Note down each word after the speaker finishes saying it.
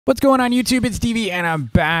What's going on YouTube? It's TV and I'm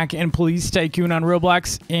back in Police Tycoon on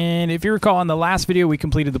Roblox. And if you recall in the last video, we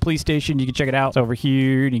completed the police station. You can check it out. It's over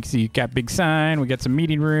here. And you can see you got big sign. We got some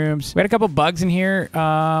meeting rooms. We had a couple bugs in here.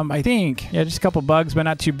 I think. Yeah, just a couple bugs, but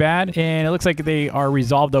not too bad. And it looks like they are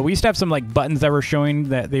resolved though. We used to have some like buttons that were showing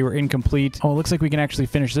that they were incomplete. Oh, it looks like we can actually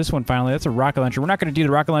finish this one finally. That's a rocket launcher. We're not going to do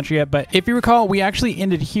the rocket launcher yet, but if you recall, we actually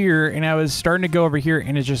ended here and I was starting to go over here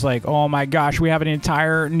and it's just like, oh my gosh, we have an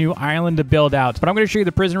entire new island to build out. But I'm going to show you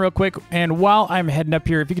the prison real quick, and while I'm heading up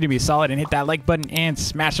here, if you can do me a solid and hit that like button and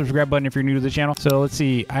smash the subscribe button if you're new to the channel. So let's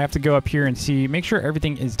see, I have to go up here and see, make sure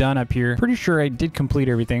everything is done up here. Pretty sure I did complete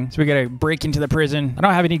everything. So we gotta break into the prison. I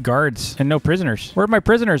don't have any guards and no prisoners. Where are my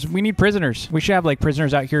prisoners? We need prisoners. We should have like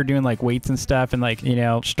prisoners out here doing like weights and stuff and like, you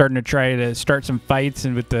know, starting to try to start some fights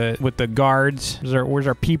and with the guards. Where's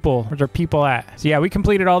our people? Where's our people at? So yeah, we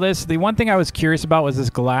completed all this. The one thing I was curious about was this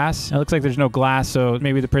glass. It looks like there's no glass, so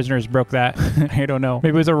maybe the prisoners broke that. I don't know.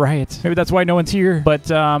 Maybe it was a riot. Maybe that's why no one's here. But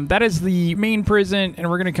that is the main prison, and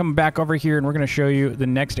we're gonna come back over here and we're gonna show you the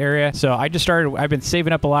next area. So I just started. I've been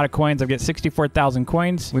saving up a lot of coins. I've got 64,000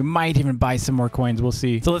 coins. We might even buy some more coins. We'll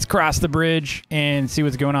see. So let's cross the bridge and see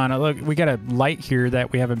what's going on. Look, we got a light here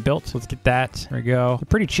that we haven't built. So let's get that. There we go. They're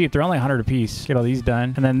pretty cheap. They're only 100 a piece. Get all these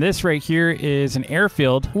done. And then this right here is an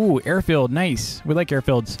airfield. Ooh, airfield. Nice. We like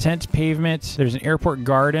airfields. Tent pavement. There's an airport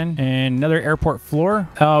garden and another airport floor.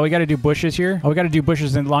 Oh, we got to do bushes here. Oh, we got to do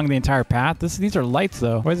bushes along the entire path. These are lights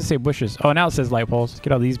though. Why does it say bushes? Oh, now it says light poles. Let's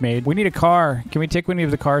get all these made. We need a car. Can we take any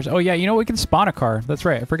of the cars? Oh yeah, you know, we can spawn a car. That's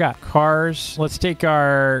right. I forgot. Cars. Let's take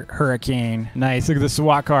our Hurricane. Nice. Look at the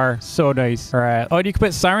SWAT car. So nice. All right. Oh, you can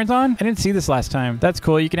put sirens on? I didn't see this last time. That's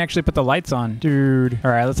cool. You can actually put the lights on. Dude.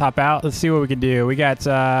 All right, let's hop out. Let's see what we can do. We got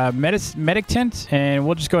medic tent, and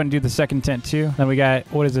we'll just go ahead and do the second tent too. Then we got,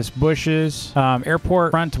 what is this? Bushes.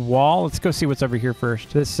 Airport front wall. Let's go see what's over here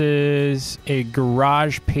first. This is a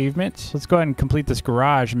garage pavement. Let's go ahead and complete this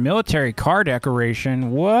garage. Military car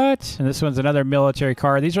decoration. What? And this one's another military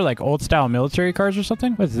car. These are like old style military cars or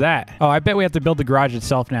something. What's that? Oh, I bet we have to build the garage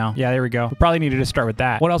itself now. Yeah, there we go. We probably needed to start with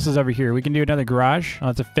that. What else is over here? We can do another garage. Oh,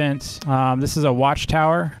 it's a fence. This is a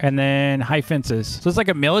watchtower and then high fences. So it's like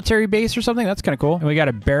a military base or something. That's kind of cool. And we got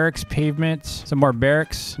a barracks pavement. Some more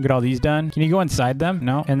barracks. Get all these done. Can you go inside them?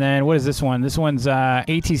 No. And then what is this one? This one's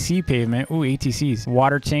ATC pavement. Ooh, ATCs.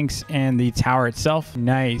 Water tanks and the tower itself.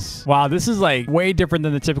 Nice. Wow, this is like way different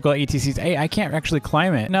than the typical ATCs. Hey, I can't actually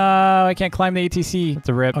climb it. No, I can't climb the ATC. That's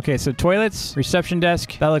a rip. Okay, so toilets, reception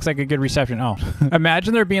desk. That looks like a good reception. Oh,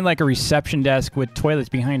 imagine there being like a reception desk with toilets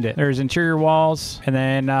behind it. There's interior walls and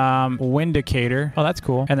then windicator. Oh, that's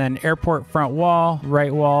cool. And then airport front wall,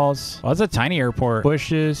 right walls. Oh, it's a tiny airport.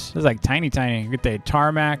 Bushes. This is like tiny. Get the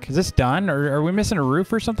tarmac. Is this done? Or are we missing a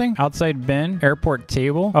roof or something? Outside bin. Airport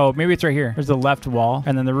table. Oh, maybe it's right here. There's the left wall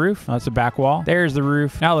and then the roof. Oh, that's the back wall. There's the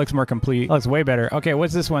roof. Now it looks more complete. That looks way better. Okay,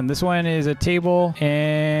 what's this one? This one is a table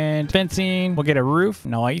and fencing. We'll get a roof.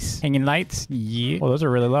 Nice. Hanging lights. Yeah. Well, those are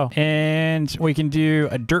really low. And we can do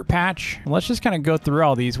a dirt patch. Let's just kind of go through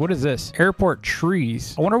all these. What is this? Airport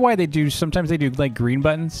trees. I wonder why they do. Sometimes they do like green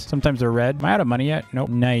buttons. Sometimes they're red. Am I out of money yet? Nope.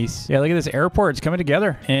 Nice. Yeah, look at this airport. It's coming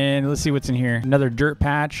together. And let's see what's in here. Another dirt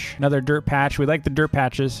patch. Another dirt patch. We like the dirt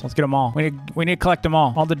patches. Let's get them all. We need to collect them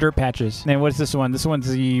all. All the dirt patches. And then what's this one? This one's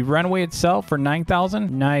the runway itself for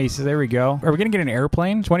 9,000. Nice. There we go. Are we gonna get an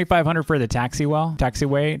airplane? 2,500 for the taxi line,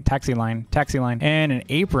 and an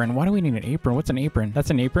apron. Why do we need an apron? What's an apron? That's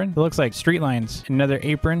an apron. It looks like street lines. Another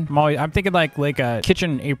apron. I'm thinking like a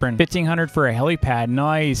kitchen apron. 1,500 for a helipad.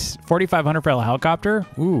 Nice. 4,500 for a helicopter.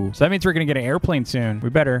 Ooh. So that means we're gonna get an airplane soon. We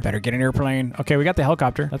better get an airplane. Okay, we got the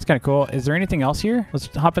helicopter. That's kind of cool. Is there anything else here? Let's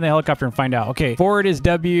hop in the helicopter and find out. Okay. Forward is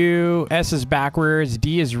W. S is backwards.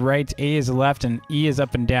 D is right. A is left, and E is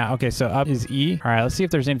up and down. Okay, so up is E. All right. Let's see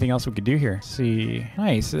if there's anything else we could do here. Let's see.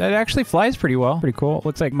 Nice. That actually flies pretty well. Pretty cool.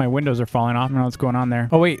 Looks like my windows are falling off. I don't know what's going on there.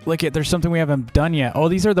 Oh, wait. Look at, there's something we haven't done yet. Oh,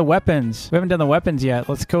 these are the weapons. We haven't done the weapons yet.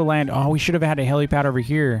 Let's go land. Oh, we should have had a helipad over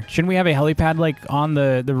here. Shouldn't we have a helipad like on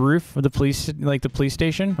the roof of the police, like the police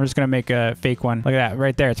station? We're just going to make a fake one. Look at that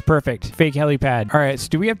right there. It's perfect. Fake helipad. All right. So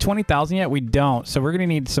do we have 20,000 yet? We don't. So we're going to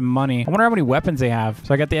need some money. I wonder how many weapons they have.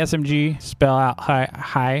 So I got the SMG. Spell out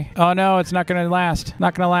high. Oh, no. It's not going to last.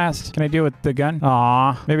 Not going to last. Can I do it with the gun?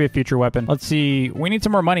 Aw. Maybe a future weapon. Let's see. We need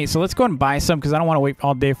some more money. So let's go and buy some because I don't want to wait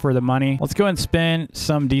all day for the money. Let's go and spend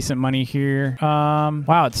some decent money here.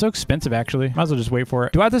 Wow, it's so expensive actually. Might as well just wait for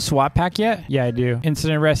it. Do I have the SWAT pack yet? Yeah, I do.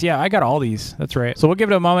 Incident arrest. Yeah, I got all these. That's right. So we'll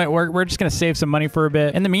give it a moment. We're just gonna save some money for a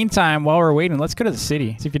bit. In the meantime, while we're waiting, let's go to the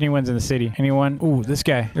city. See if anyone's in the city. Anyone? Ooh, this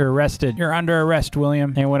guy. You're arrested. You're under arrest,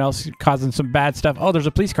 William. Anyone else causing some bad stuff? Oh, there's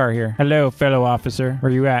a police car here. Hello, fellow officer.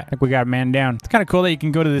 Where you at? Like we got a man down. It's kind of cool that you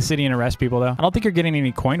can go to the city and arrest people though. though. I don't think you're getting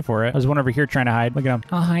any coin for it. There's one over here trying to hide. Look at him.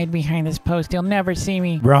 I'll hide behind this post. You'll never see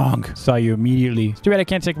me. Wrong. Saw you immediately. It's too bad I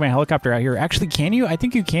can't take my helicopter out here. Actually, can you? I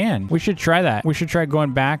think you can. We should try that. We should try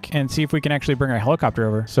going back and see if we can actually bring our helicopter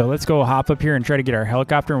over. So let's go hop up here and try to get our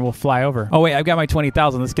helicopter and we'll fly over. Oh, wait. I've got my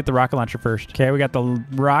 20,000. Let's get the rocket launcher first. Okay, we got the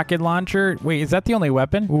rocket launcher. Wait, is that the only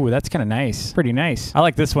weapon? Ooh, that's kind of nice. Pretty nice. I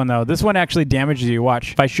like this one, though. This one actually damages you.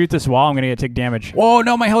 Watch. If I shoot this wall, I'm going to take damage. Whoa,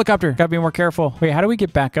 no, my helicopter. Gotta be more careful. Wait, how do we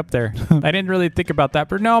get back up there? I didn't really think about that,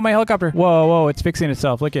 but no, my helicopter. Whoa, whoa, it's fixing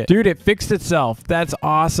itself. Look at it. Dude, it fixed itself. That's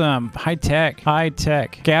awesome. High tech. High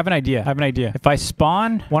tech. Okay, I have an idea. I have an idea. If I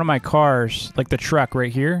spawn one of my cars, like the truck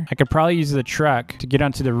right here, I could probably use the truck to get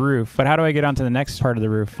onto the roof. But how do I get onto the next part of the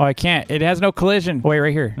roof? Oh, I can't. It has no collision. Wait,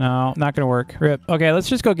 right here. No, not gonna work. Rip. Okay, let's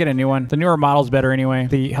just go get a new one. The newer model's better anyway.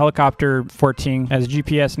 The helicopter 14 has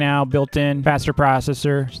GPS now built in, faster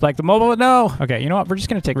processor. It's like the mobile. No. Okay, you know what? We're just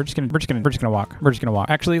gonna walk. We're just gonna walk.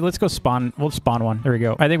 Actually, let's go spawn. We'll spawn one. There we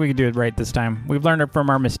go. I think we can do it right this time. We've learned from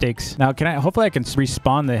our mistakes. Now, hopefully I can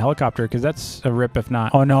respawn the helicopter because that's a rip if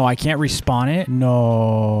not. Oh no, I can't respawn it.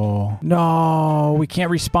 No, we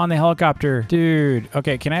can't respawn the helicopter, dude.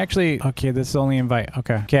 Okay, can I actually? Okay, this is only invite.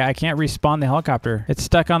 Okay, I can't respawn the helicopter. It's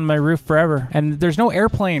stuck on my roof forever, and there's no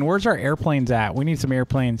airplane. Where's our airplanes at? We need some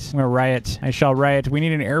airplanes. I'm gonna riot. I shall riot. We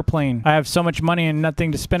need an airplane. I have so much money and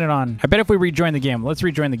nothing to spend it on. I bet if we rejoin the game, let's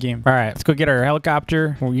rejoin the game. All right, let's go get our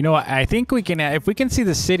helicopter. Well, you know what? I think we can. If we can see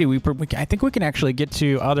the city, I think we can actually get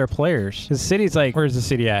to other players. The city's like, where's the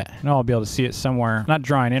city at? No, I'll be able to see it somewhere. I'm not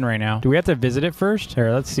drawing in right now. Do we have to visit it first?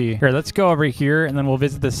 Here, let's see. Here, let's go over here and then we'll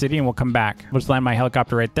visit the city and we'll come back. We'll just land my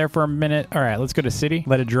helicopter right there for a minute. All right, let's go to city.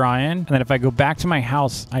 Let it draw in. And then if I go back to my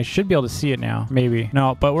house, I should be able to see it now. Maybe.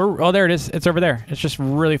 No, but oh, there it is. It's over there. It's just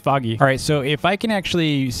really foggy. All right, so if I can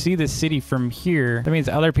actually see the city from here, that means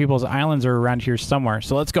other people's islands are around here somewhere.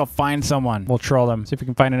 So let's go find someone. We'll troll them. See if we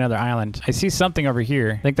can find another island. I see something over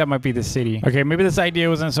here. I think that might be the city. Okay, maybe this idea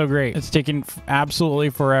wasn't so great. It's taking absolutely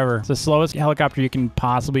forever. It's the slowest helicopter you can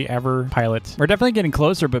possibly ever pilot. We're definitely getting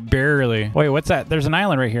closer, but barely. Wait, what's that? There's an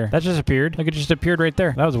island right here. That just appeared. Like it just appeared right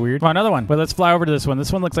there. That was weird. Oh, another one. But let's fly over to this one.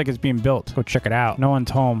 This one looks like it's being built. Go check it out. No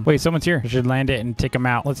one's home. Wait, someone's here. We should land it and take them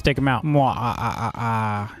out. Let's take them out.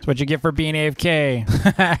 That's what you get for being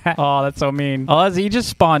AFK. Oh, that's so mean. Oh, he just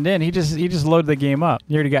spawned in. He just loaded the game up.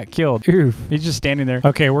 He already got killed. Oof. He's just standing there.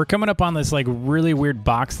 Okay, we're coming up on this like really weird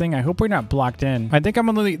box thing. I hope we're not blocked in. I think I'm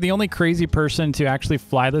the only crazy person to actually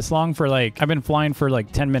fly this long for like, I've been flying for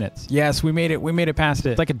like 10 minutes. Yes, we made it. We made it past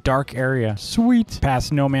it. It's like a dark area. Sweet.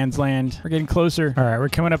 Past no man's land. We're getting closer. All right, we're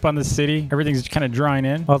coming up on the city. Everything's kind of drawing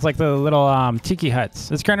in. Well, it's like the little tiki huts.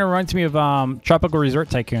 This kind of reminds me of Tropical Resort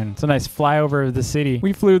Tycoon. It's a nice flyover of the city.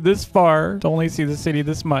 We flew this far to only see the city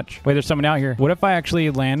this much. Wait, there's someone out here. What if I actually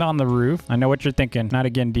land on the roof? I know what you're thinking. Not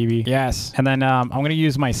again, DB. Yes. And then I'm going to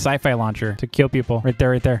use my sci-fi launcher to kill people. Right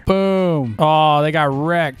there, right there. Boom. Oh, they got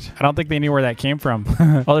wrecked. I don't think they knew where that came from.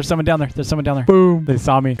 Oh, there's someone down there. There's someone down there. Boom. They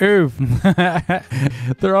saw me. Oof.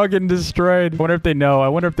 They're all getting destroyed. I wonder if they know. I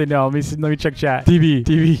wonder if they know. Let me check chat.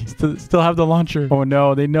 DB. Still have the launcher. Oh,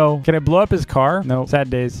 no. They know. Can I blow up his car? No. Sad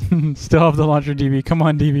days. Still have the launcher, DB. Come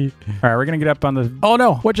on, DB. All right, we're going to get up on the... Oh,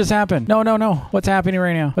 no. What just happened? No. What's happening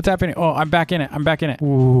right now? What's happening? Oh, I'm back in it.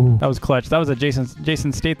 Ooh. That was clutch. That was a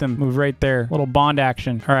Jason Statham move right there. Little Bond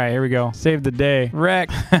action. All right, here we go. Save the day. Wreck.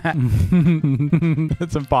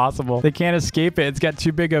 It's impossible. They can't escape it. It's got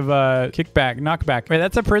too big of a knockback. Wait,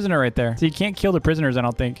 that's a prisoner right there. So you can't kill the prisoners, I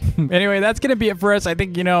don't think. Anyway, that's going to be it for us. I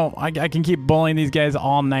think, I can keep bullying these guys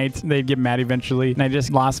all night. They'd get mad eventually. And I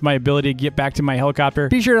just lost my ability to get back to my helicopter.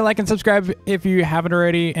 Be sure to like and subscribe if you haven't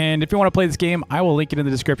already. And if you want to play this game, I will link it in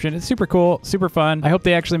the description. It's super cool, super fun. I hope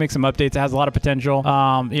they actually make some updates. It has a lot of potential.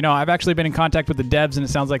 I've actually been in contact with the devs and it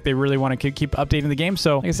sounds like they really want to keep updating the game.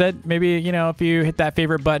 So like I said, maybe, if you hit that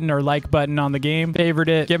favorite button or like button on the game, favorite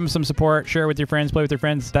it, give them some support, share it with your friends, play with your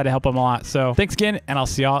friends. That'd help them a lot. So thanks again, and I'll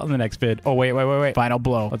see y'all in the next vid. Oh, wait. Final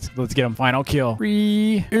blow. Let's get him. Final kill.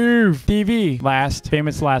 DV.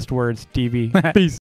 Famous last words, DV. Peace.